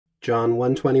John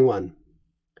 1:21.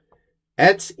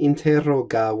 Et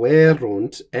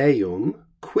interrogaverunt eum,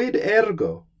 quid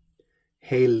ergo?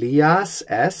 Elias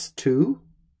est tu?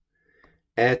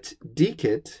 Et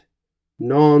dicit,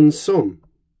 non sum.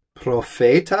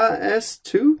 Propheta est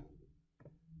tu?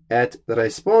 Et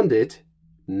respondit,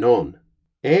 non.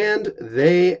 And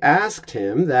they asked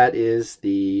him, that is,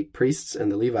 the priests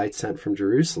and the Levites sent from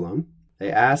Jerusalem,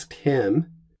 they asked him,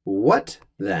 what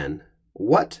then?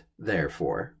 What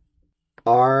therefore?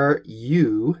 Are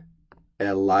you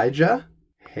Elijah?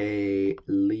 Elias?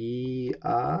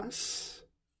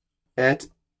 Et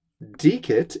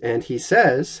dicit, and he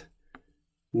says,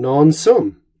 non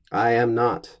sum, I am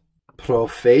not.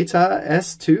 Propheta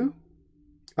est tu?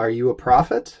 Are you a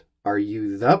prophet? Are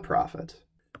you the prophet?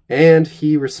 And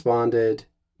he responded,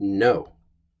 no.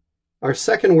 Our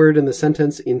second word in the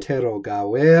sentence,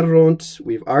 interrogaverunt,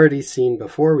 we've already seen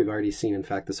before. We've already seen, in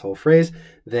fact, this whole phrase.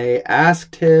 They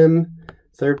asked him,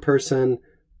 third person,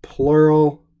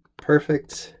 plural,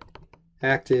 perfect,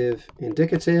 active,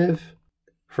 indicative,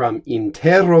 from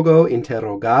interrogo,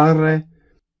 interrogare.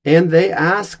 And they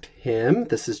asked him,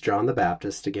 this is John the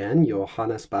Baptist again,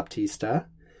 Johannes Baptista,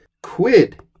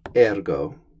 quid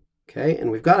ergo? Okay,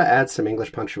 and we've got to add some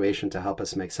English punctuation to help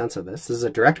us make sense of this. This is a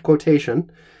direct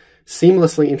quotation,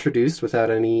 seamlessly introduced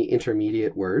without any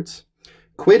intermediate words.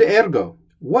 Quid ergo?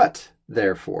 What,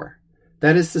 therefore?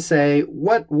 That is to say,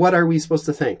 what are we supposed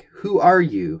to think? Who are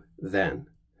you, then?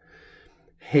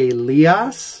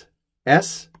 Elias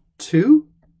est tu?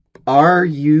 Are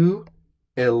you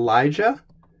Elijah?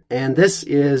 And this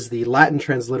is the Latin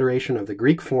transliteration of the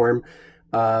Greek form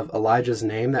of Elijah's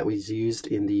name that was used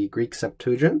in the Greek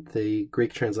Septuagint, the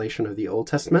Greek translation of the Old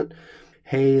Testament.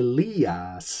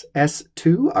 Elias est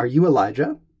tu? Are you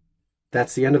Elijah?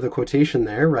 That's the end of the quotation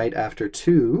there, right after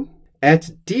tu. Et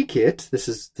dicit, this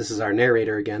is our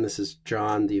narrator again, this is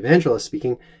John the Evangelist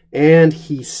speaking, and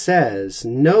he says,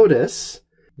 notice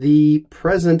the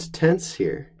present tense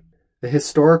here, the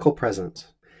historical present.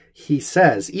 He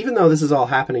says, even though this is all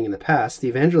happening in the past, the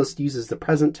evangelist uses the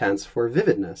present tense for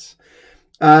vividness.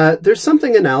 There's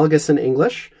something analogous in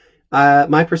English.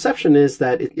 My perception is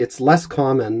that it's less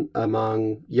common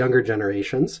among younger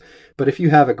generations, but if you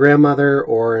have a grandmother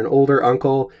or an older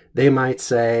uncle, they might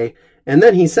say, and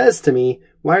then he says to me,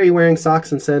 why are you wearing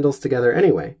socks and sandals together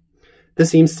anyway?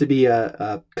 This seems to be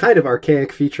a kind of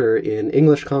archaic feature in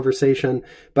English conversation,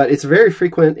 but it's very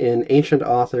frequent in ancient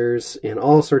authors in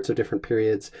all sorts of different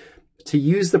periods to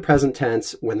use the present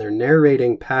tense when they're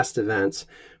narrating past events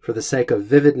for the sake of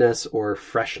vividness or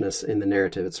freshness in the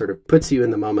narrative. It sort of puts you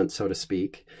in the moment, so to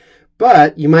speak.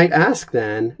 But you might ask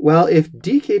then, well, if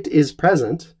dicit is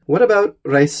present, what about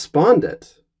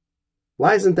respondit?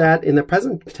 Why isn't that in the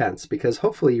present tense? Because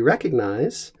hopefully you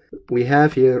recognize we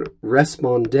have here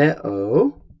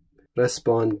respondeo,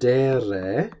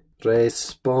 respondere,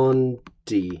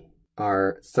 respondi,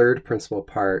 our third principal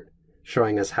part,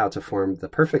 showing us how to form the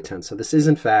perfect tense. So this is,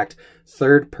 in fact,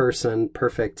 third person,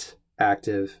 perfect,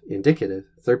 active, indicative,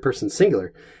 third person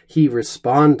singular. He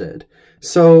responded.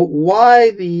 So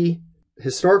why the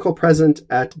historical present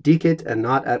at dicit and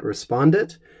not at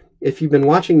respondit? If you've been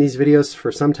watching these videos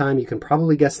for some time, you can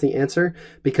probably guess the answer,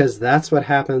 because that's what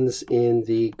happens in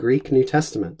the Greek New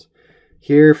Testament.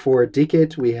 Here for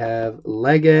dicit, we have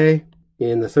lege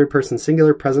in the third person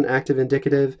singular, present active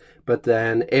indicative, but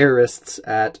then aorists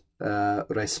at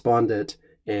respondit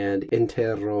and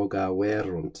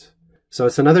interrogaverunt. So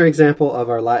it's another example of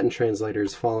our Latin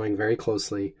translators following very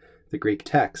closely the Greek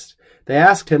text. They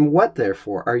asked him, what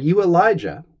therefore? Are you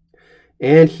Elijah?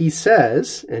 And he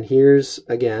says, and here's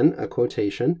again a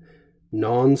quotation,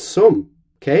 non sum.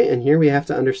 Okay, and here we have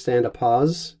to understand a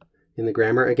pause in the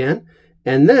grammar again,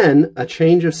 and then a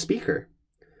change of speaker.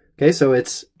 Okay, so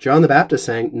it's John the Baptist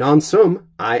saying, non sum,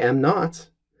 I am not.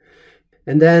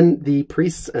 And then the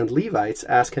priests and Levites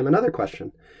ask him another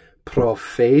question.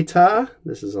 Propheta,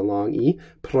 this is a long E,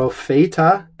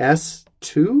 propheta est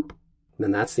tu? And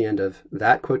then that's the end of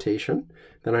that quotation.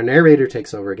 Then our narrator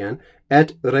takes over again.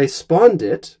 Et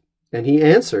respondit, and he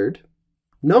answered,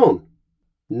 non,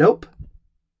 nope,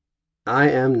 I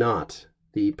am not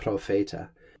the propheta.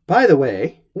 By the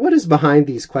way, what is behind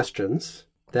these questions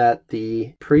that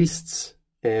the priests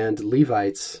and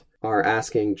Levites are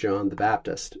asking John the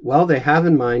Baptist? Well, they have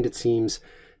in mind, it seems,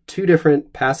 two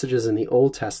different passages in the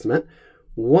Old Testament.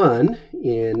 One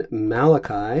in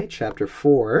Malachi chapter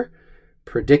 4,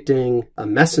 predicting a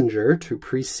messenger to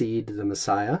precede the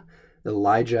Messiah,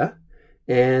 Elijah,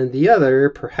 and the other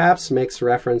perhaps makes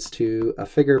reference to a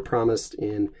figure promised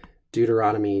in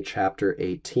Deuteronomy chapter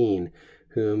 18,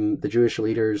 whom the Jewish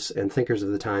leaders and thinkers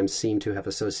of the time seem to have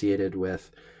associated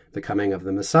with the coming of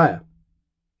the Messiah.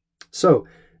 So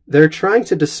they're trying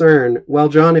to discern, well,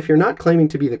 John, if you're not claiming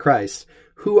to be the Christ,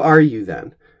 who are you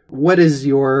then? What is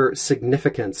your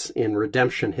significance in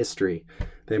redemption history?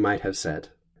 They might have said.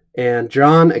 And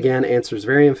John, again, answers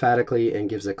very emphatically and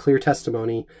gives a clear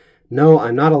testimony. No,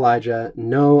 I'm not Elijah.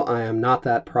 No, I am not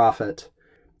that prophet.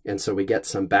 And so we get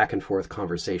some back and forth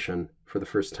conversation for the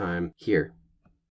first time here.